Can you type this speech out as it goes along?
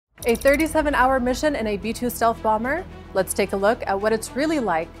A 37-hour mission in a B-2 stealth bomber? Let's take a look at what it's really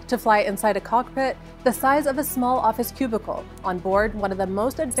like to fly inside a cockpit the size of a small office cubicle on board one of the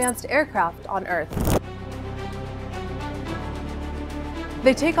most advanced aircraft on Earth.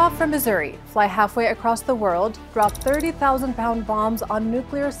 They take off from Missouri, fly halfway across the world, drop 30,000-pound bombs on a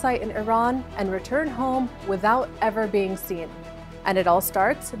nuclear site in Iran, and return home without ever being seen. And it all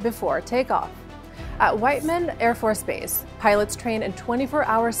starts before takeoff. At Whiteman Air Force Base, pilots train in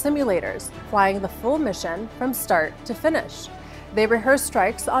 24-hour simulators, flying the full mission from start to finish. They rehearse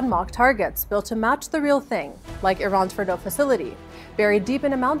strikes on mock targets built to match the real thing, like Iran's Fordo facility, buried deep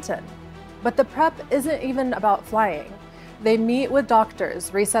in a mountain. But the prep isn't even about flying. They meet with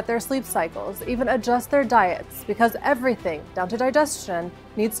doctors, reset their sleep cycles, even adjust their diets, because everything, down to digestion,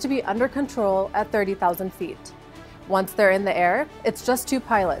 needs to be under control at 30,000 feet. Once they're in the air, it's just two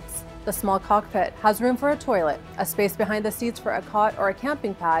pilots. The small cockpit has room for a toilet, a space behind the seats for a cot or a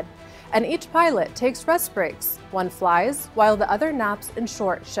camping pad, and each pilot takes rest breaks. One flies, while the other naps in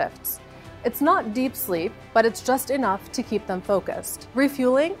short shifts. It's not deep sleep, but it's just enough to keep them focused.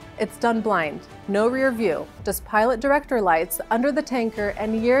 Refueling? It's done blind. No rear view, just pilot director lights under the tanker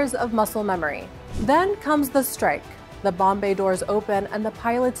and years of muscle memory. Then comes the strike. The bomb bay doors open and the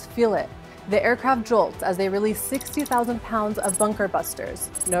pilots feel it. The aircraft jolts as they release 60,000 pounds of bunker busters.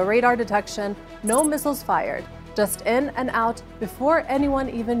 No radar detection, no missiles fired, just in and out before anyone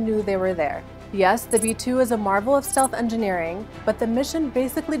even knew they were there. Yes, the B-2 is a marvel of stealth engineering, but the mission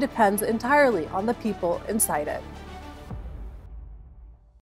basically depends entirely on the people inside it.